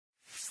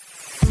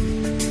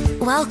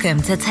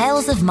Welcome to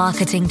Tales of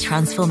Marketing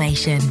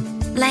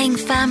Transformation, laying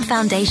firm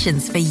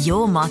foundations for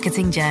your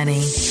marketing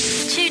journey.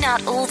 Tune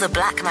out all the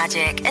black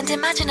magic and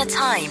imagine a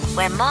time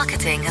where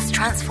marketing has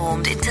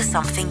transformed into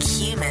something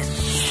human.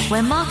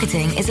 Where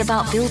marketing is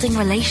about building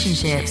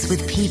relationships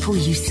with people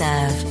you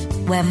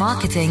serve. Where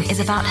marketing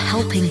is about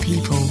helping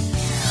people.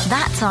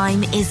 That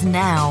time is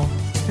now.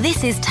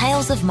 This is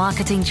Tales of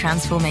Marketing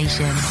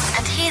Transformation.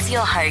 And here's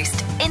your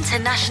host,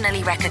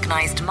 internationally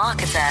recognized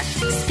marketer,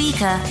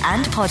 speaker,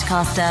 and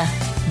podcaster,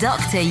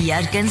 Dr.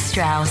 Jürgen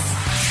Strauss.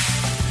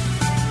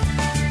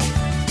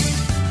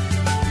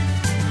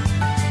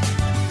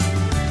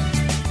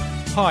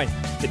 Hi,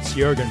 it's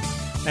Jürgen,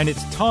 and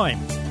it's time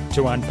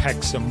to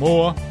unpack some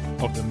more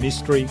of the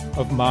mystery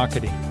of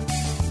marketing.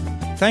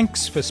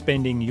 Thanks for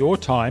spending your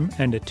time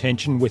and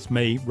attention with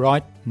me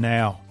right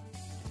now.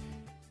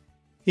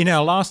 In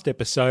our last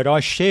episode, I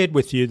shared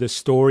with you the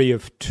story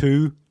of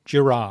two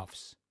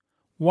giraffes.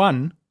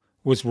 One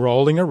was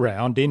rolling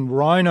around in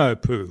rhino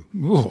poo.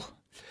 Ugh.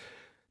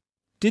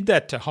 Did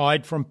that to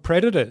hide from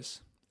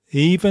predators,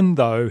 even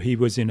though he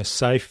was in a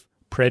safe,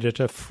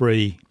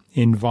 predator-free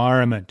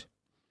environment.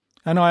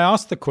 And I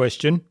asked the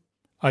question,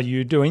 are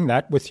you doing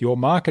that with your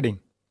marketing?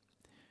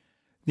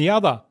 The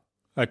other,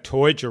 a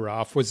toy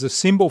giraffe, was the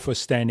symbol for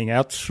standing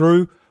out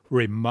through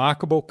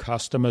remarkable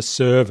customer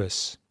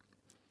service.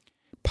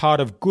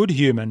 Part of good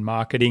human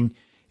marketing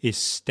is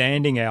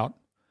standing out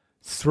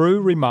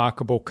through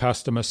remarkable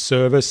customer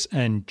service,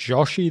 and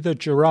Joshi the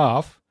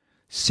giraffe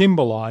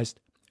symbolized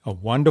a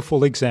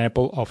wonderful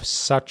example of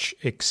such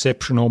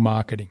exceptional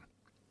marketing.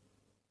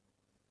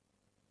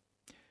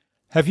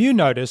 Have you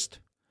noticed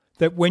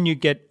that when you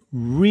get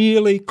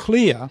really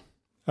clear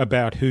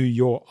about who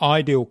your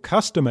ideal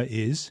customer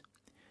is,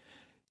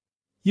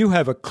 you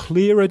have a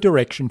clearer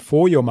direction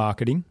for your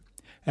marketing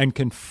and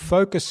can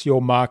focus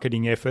your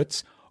marketing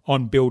efforts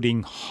on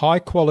building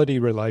high-quality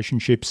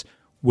relationships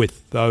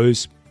with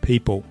those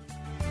people.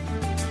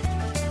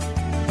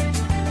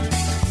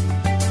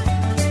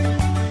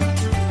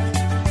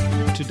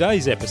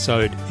 Today's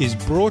episode is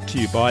brought to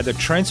you by the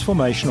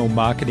Transformational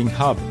Marketing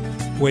Hub,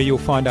 where you'll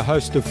find a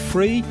host of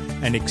free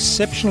and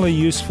exceptionally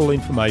useful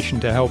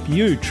information to help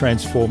you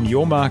transform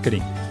your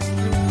marketing.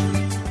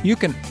 You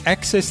can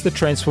access the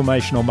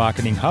Transformational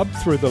Marketing Hub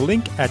through the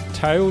link at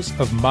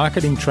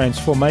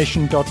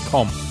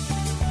talesofmarketingtransformation.com.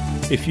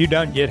 If you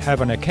don't yet have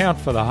an account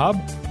for the Hub,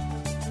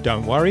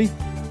 don't worry,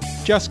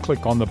 just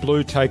click on the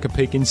blue Take a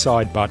Peek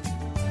Inside button.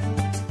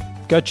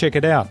 Go check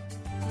it out.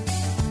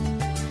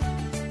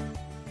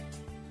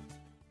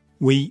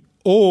 We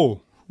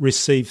all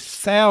receive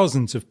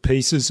thousands of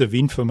pieces of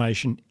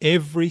information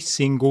every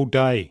single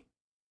day.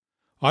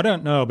 I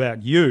don't know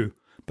about you,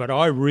 but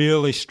I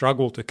really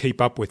struggle to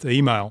keep up with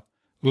email,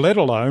 let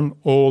alone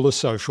all the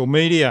social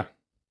media.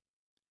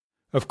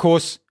 Of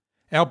course,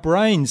 our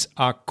brains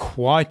are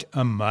quite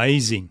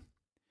amazing.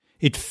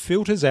 It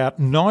filters out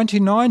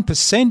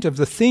 99% of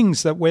the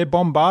things that we're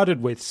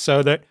bombarded with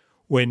so that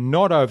we're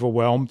not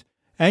overwhelmed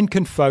and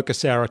can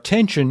focus our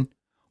attention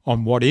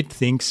on what it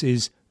thinks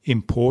is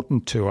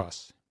important to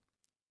us.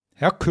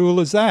 How cool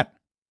is that?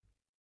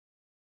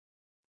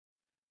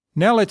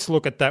 Now let's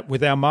look at that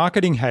with our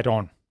marketing hat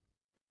on.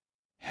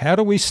 How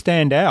do we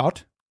stand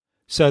out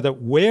so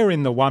that we're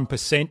in the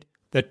 1%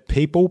 that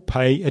people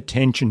pay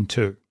attention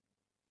to?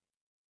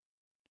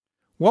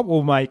 What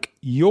will make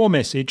your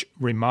message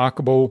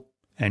remarkable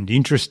and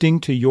interesting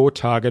to your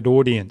target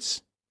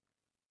audience?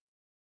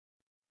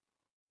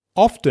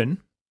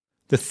 Often,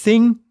 the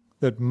thing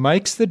that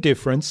makes the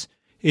difference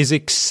is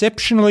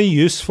exceptionally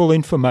useful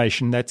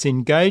information that's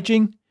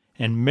engaging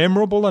and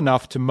memorable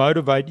enough to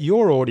motivate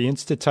your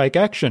audience to take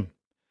action,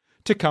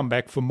 to come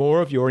back for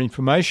more of your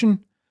information,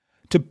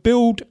 to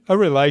build a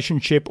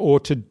relationship, or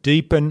to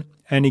deepen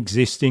an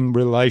existing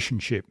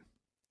relationship.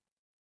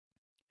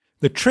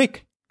 The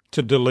trick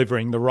to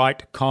delivering the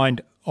right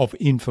kind of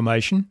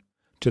information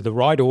to the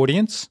right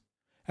audience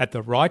at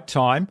the right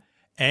time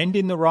and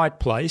in the right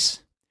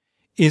place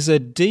is a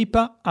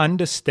deeper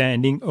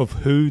understanding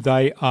of who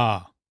they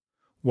are,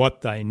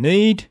 what they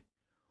need,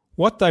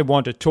 what they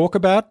want to talk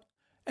about,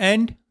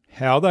 and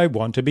how they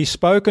want to be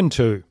spoken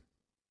to.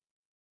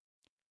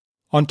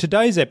 On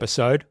today's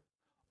episode,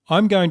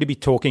 I'm going to be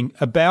talking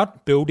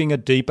about building a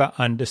deeper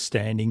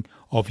understanding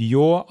of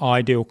your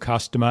ideal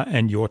customer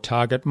and your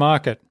target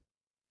market.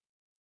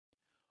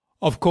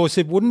 Of course,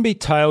 it wouldn't be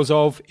Tales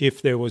of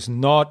if there was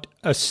not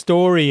a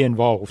story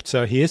involved.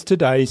 So here's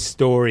today's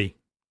story.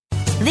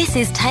 This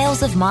is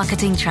Tales of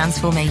Marketing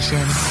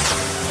Transformation.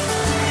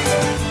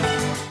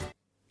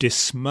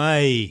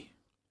 Dismay.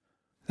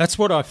 That's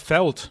what I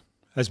felt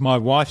as my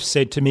wife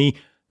said to me,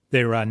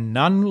 "There are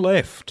none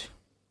left."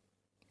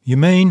 You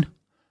mean?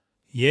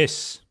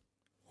 Yes.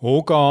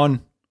 All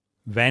gone.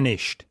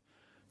 Vanished.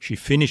 She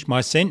finished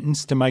my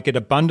sentence to make it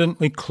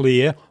abundantly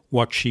clear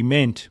what she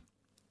meant.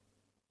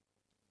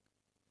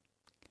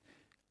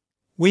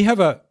 We have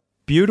a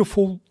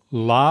beautiful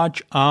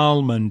large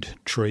almond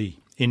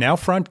tree in our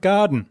front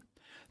garden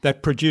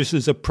that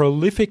produces a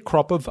prolific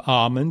crop of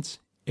almonds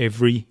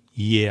every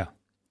year.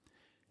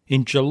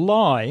 In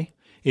July,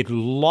 it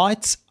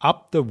lights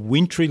up the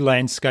wintry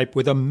landscape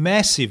with a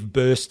massive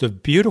burst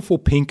of beautiful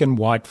pink and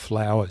white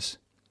flowers.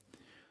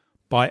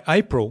 By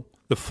April,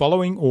 the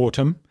following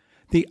autumn,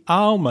 the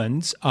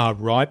almonds are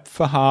ripe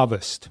for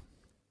harvest.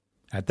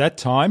 At that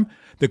time,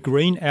 the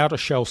green outer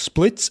shell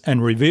splits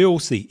and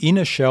reveals the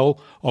inner shell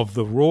of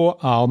the raw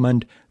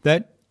almond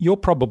that you're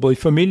probably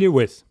familiar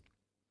with.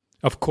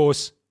 Of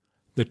course,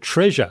 the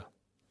treasure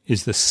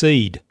is the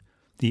seed,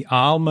 the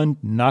almond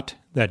nut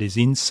that is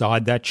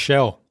inside that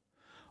shell.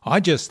 I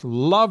just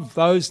love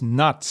those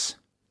nuts.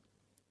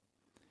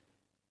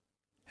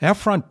 Our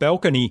front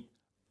balcony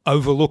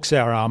overlooks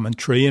our almond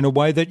tree in a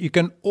way that you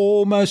can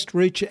almost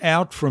reach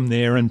out from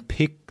there and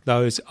pick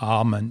those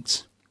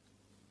almonds.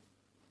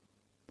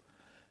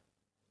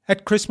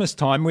 At Christmas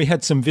time, we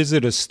had some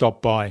visitors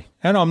stop by,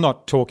 and I'm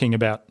not talking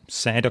about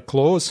Santa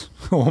Claus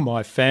or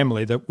my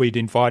family that we'd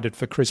invited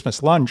for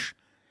Christmas lunch.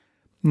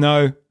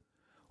 No,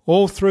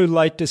 all through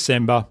late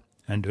December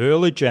and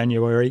early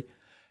January,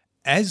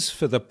 as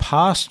for the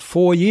past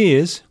 4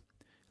 years,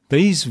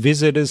 these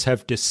visitors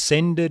have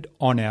descended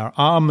on our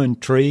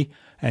almond tree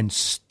and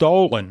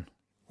stolen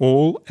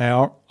all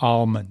our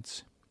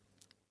almonds.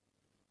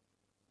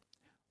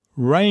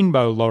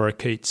 Rainbow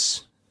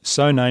lorikeets,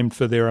 so named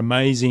for their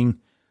amazing,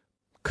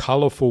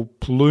 colourful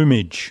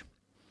plumage.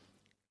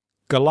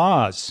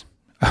 Galahs,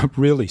 a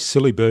really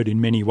silly bird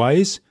in many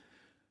ways.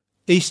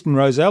 Eastern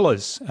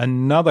rosellas,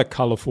 another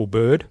colourful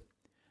bird.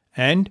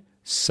 And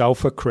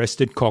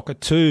sulphur-crested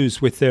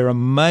cockatoos with their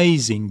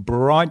amazing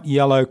bright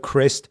yellow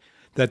crest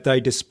that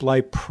they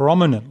display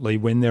prominently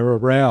when they're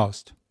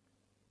aroused.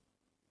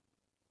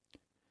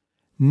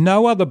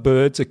 No other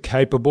birds are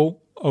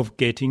capable of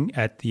getting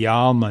at the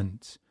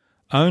almonds.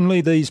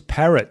 Only these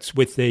parrots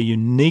with their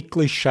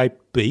uniquely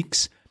shaped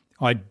beaks,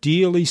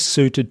 ideally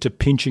suited to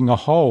pinching a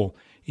hole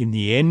in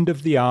the end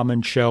of the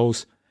almond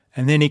shells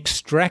and then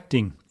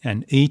extracting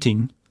and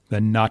eating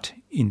the nut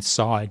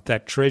inside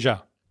that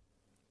treasure.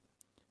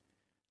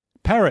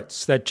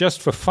 Parrots that just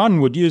for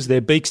fun would use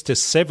their beaks to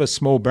sever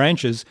small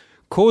branches,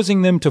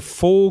 causing them to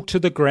fall to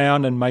the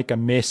ground and make a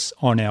mess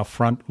on our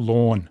front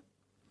lawn.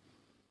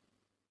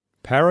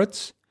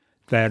 Parrots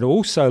that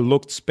also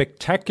looked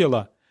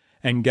spectacular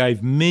and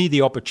gave me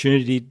the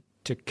opportunity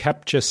to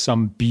capture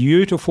some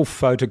beautiful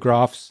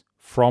photographs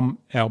from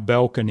our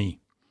balcony.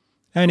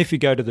 And if you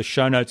go to the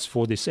show notes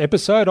for this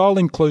episode, I'll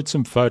include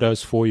some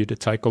photos for you to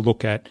take a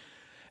look at.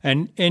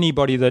 And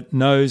anybody that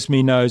knows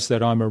me knows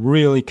that I'm a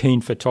really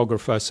keen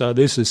photographer, so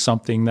this is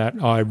something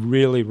that I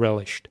really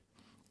relished.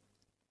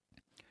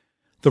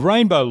 The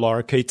rainbow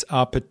lorikeets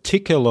are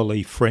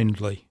particularly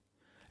friendly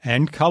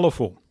and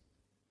colourful.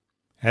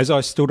 As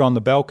I stood on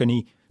the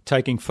balcony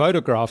taking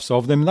photographs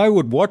of them, they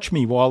would watch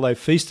me while they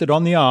feasted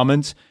on the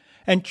almonds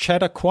and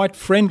chatter quite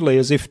friendly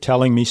as if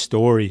telling me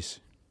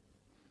stories.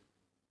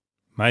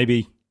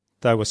 Maybe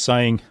they were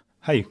saying,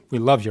 "Hey, we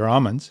love your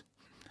almonds."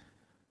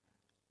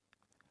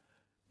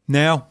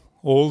 Now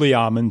all the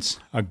almonds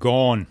are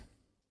gone,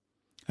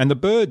 and the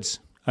birds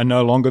are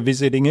no longer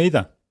visiting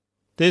either.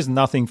 There's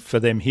nothing for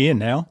them here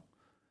now.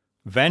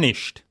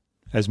 Vanished,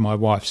 as my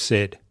wife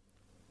said.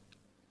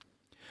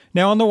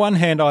 Now, on the one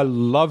hand, I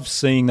love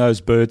seeing those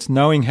birds,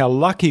 knowing how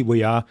lucky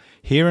we are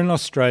here in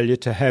Australia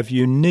to have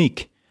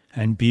unique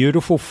and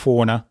beautiful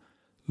fauna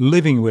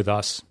living with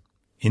us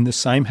in the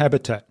same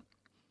habitat.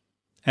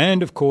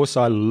 And, of course,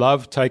 I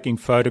love taking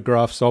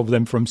photographs of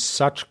them from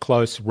such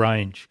close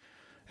range.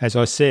 As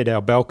I said,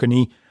 our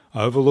balcony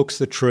overlooks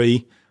the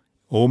tree,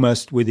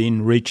 almost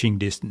within reaching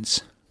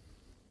distance.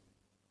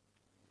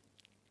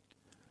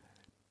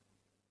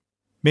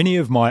 Many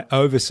of my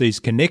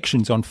overseas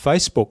connections on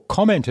Facebook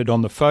commented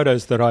on the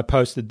photos that I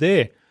posted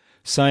there,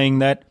 saying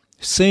that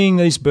seeing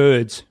these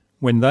birds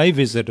when they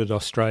visited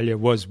Australia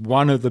was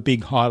one of the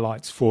big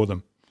highlights for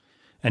them.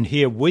 And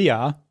here we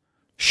are,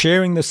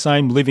 sharing the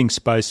same living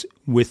space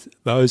with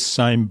those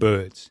same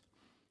birds.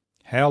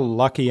 How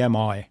lucky am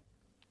I?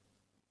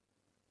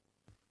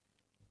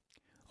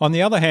 On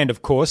the other hand,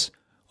 of course,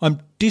 I'm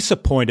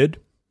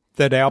disappointed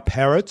that our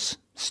parrots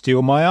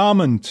steal my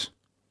almonds.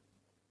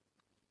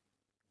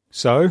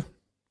 So,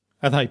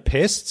 are they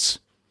pests?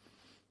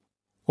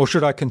 Or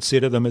should I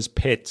consider them as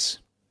pets?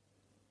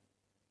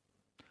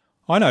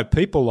 I know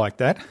people like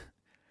that.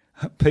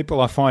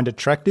 People I find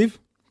attractive,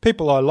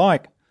 people I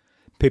like,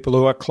 people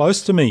who are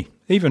close to me,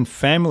 even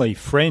family,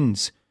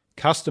 friends,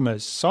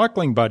 customers,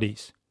 cycling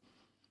buddies.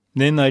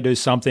 Then they do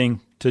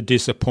something to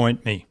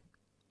disappoint me.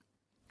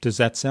 Does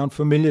that sound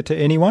familiar to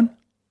anyone?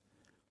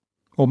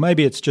 Or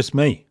maybe it's just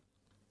me.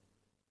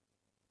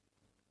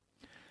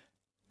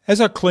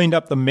 As I cleaned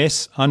up the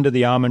mess under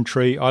the almond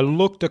tree, I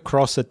looked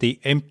across at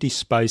the empty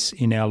space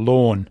in our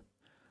lawn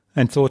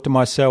and thought to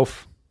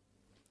myself,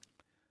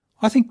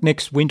 I think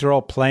next winter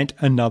I'll plant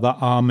another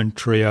almond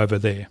tree over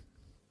there,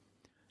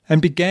 and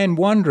began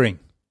wondering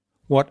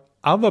what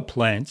other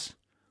plants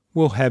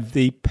will have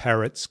the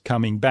parrots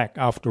coming back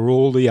after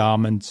all the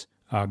almonds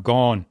are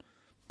gone,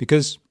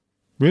 because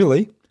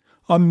really,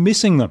 I'm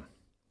missing them,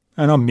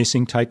 and I'm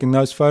missing taking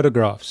those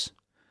photographs.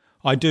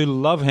 I do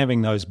love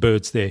having those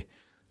birds there,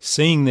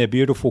 seeing their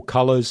beautiful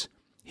colours,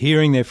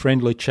 hearing their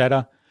friendly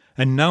chatter,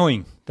 and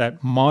knowing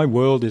that my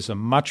world is a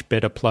much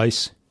better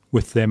place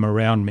with them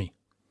around me.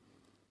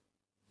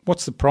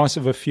 What's the price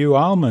of a few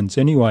almonds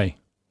anyway?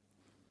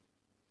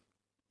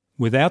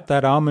 Without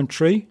that almond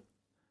tree,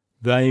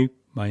 they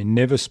may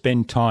never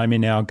spend time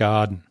in our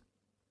garden.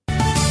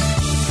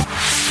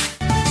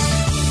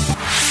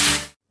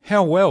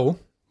 How well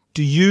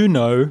do you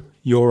know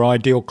your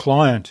ideal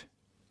client?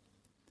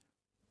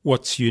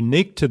 What's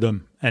unique to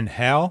them and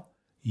how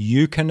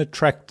you can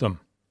attract them?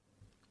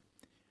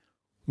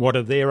 What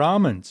are their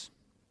almonds?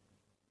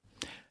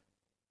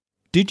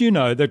 Did you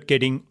know that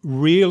getting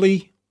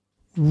really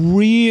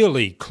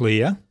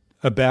clear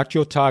about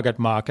your target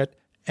market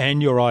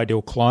and your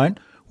ideal client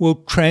will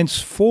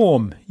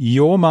transform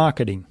your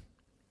marketing?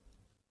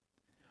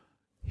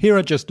 Here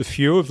are just a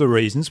few of the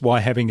reasons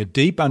why having a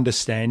deep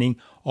understanding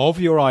of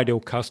your ideal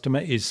customer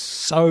is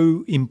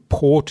so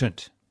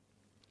important.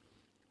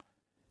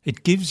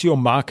 It gives your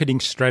marketing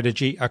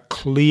strategy a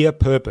clear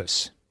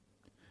purpose.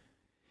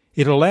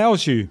 It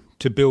allows you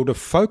to build a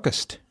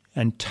focused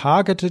and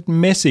targeted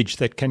message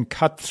that can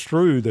cut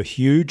through the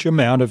huge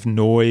amount of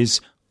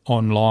noise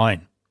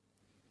online.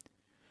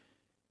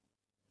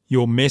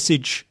 Your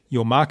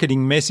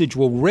marketing message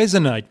will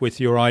resonate with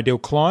your ideal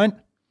client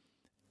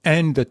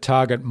and the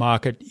target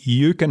market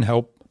you can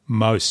help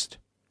most.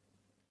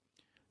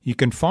 You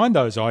can find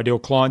those ideal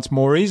clients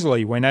more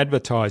easily when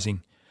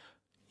advertising.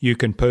 You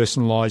can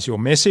personalize your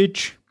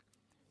message.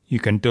 You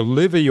can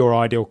deliver your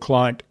ideal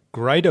client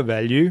greater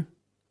value.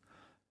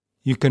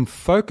 You can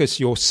focus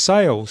your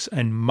sales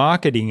and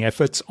marketing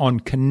efforts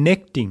on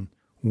connecting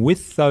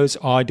with those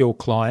ideal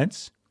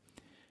clients.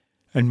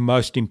 And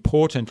most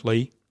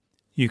importantly,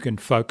 you can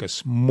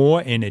focus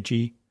more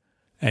energy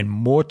and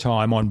more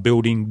time on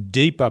building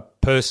deeper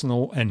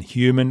personal and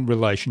human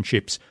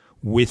relationships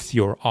with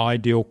your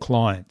ideal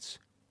clients.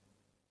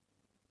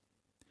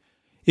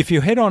 If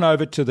you head on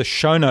over to the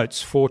show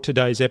notes for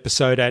today's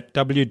episode at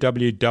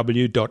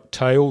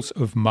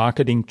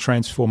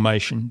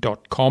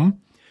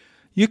www.talesofmarketingtransformation.com,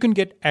 you can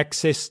get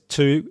access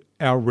to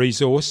our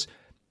resource.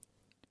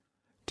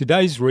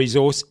 Today's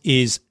resource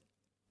is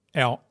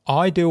our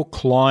Ideal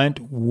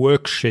Client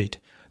Worksheet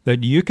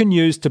that you can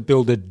use to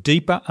build a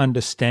deeper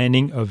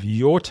understanding of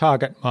your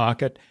target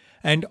market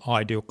and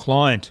ideal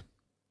client.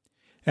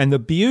 And the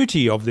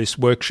beauty of this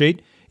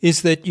worksheet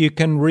is that you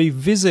can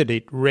revisit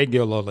it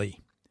regularly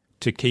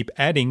to keep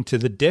adding to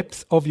the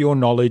depth of your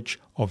knowledge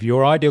of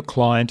your ideal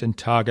client and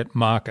target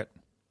market.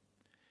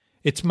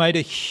 It's made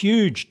a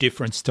huge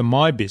difference to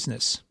my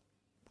business,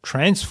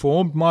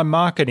 transformed my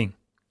marketing.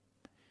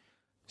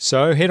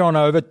 So head on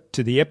over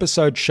to the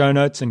episode show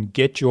notes and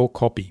get your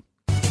copy.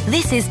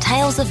 This is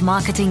Tales of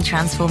Marketing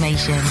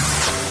Transformation.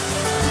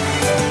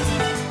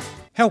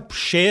 Help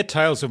share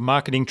Tales of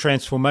Marketing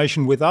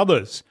Transformation with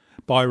others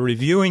by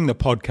reviewing the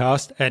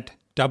podcast at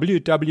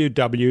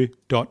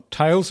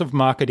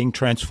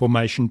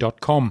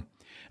www.talesofmarketingtransformation.com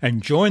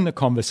and join the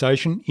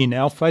conversation in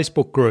our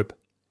Facebook group.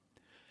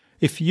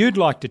 If you'd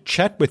like to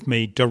chat with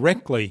me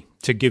directly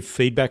to give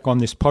feedback on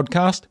this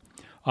podcast,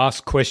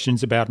 ask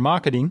questions about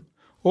marketing,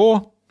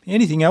 or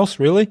anything else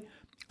really,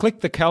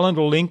 click the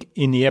calendar link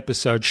in the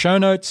episode show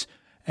notes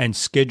and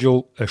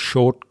schedule a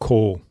short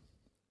call.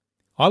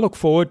 I look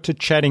forward to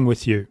chatting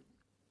with you.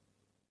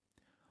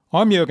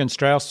 I'm Jürgen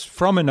Strauss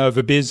from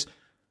InnovaBiz.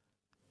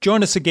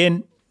 Join us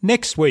again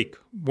next week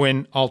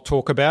when I'll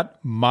talk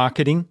about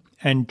marketing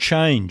and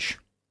change.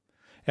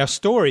 Our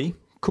story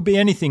could be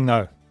anything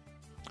though.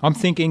 I'm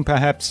thinking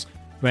perhaps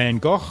Van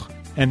Gogh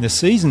and the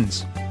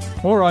seasons,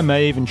 or I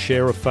may even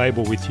share a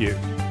fable with you.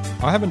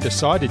 I haven't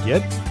decided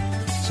yet,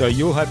 so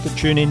you'll have to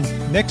tune in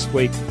next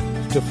week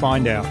to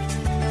find out.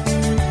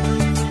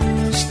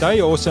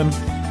 Stay awesome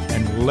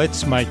and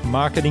let's make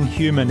marketing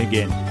human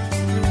again.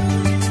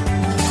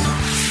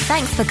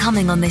 Thanks for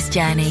coming on this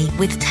journey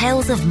with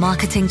Tales of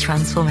Marketing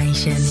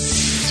Transformation.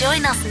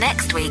 Join us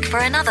next week for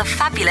another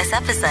fabulous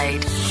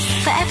episode.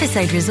 For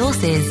episode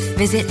resources,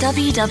 visit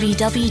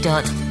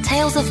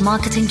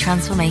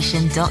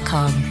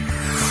www.talesofmarketingtransformation.com.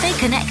 Stay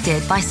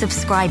connected by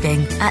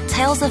subscribing at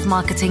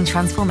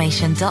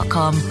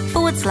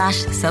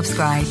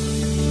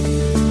talesofmarketingtransformation.com/subscribe.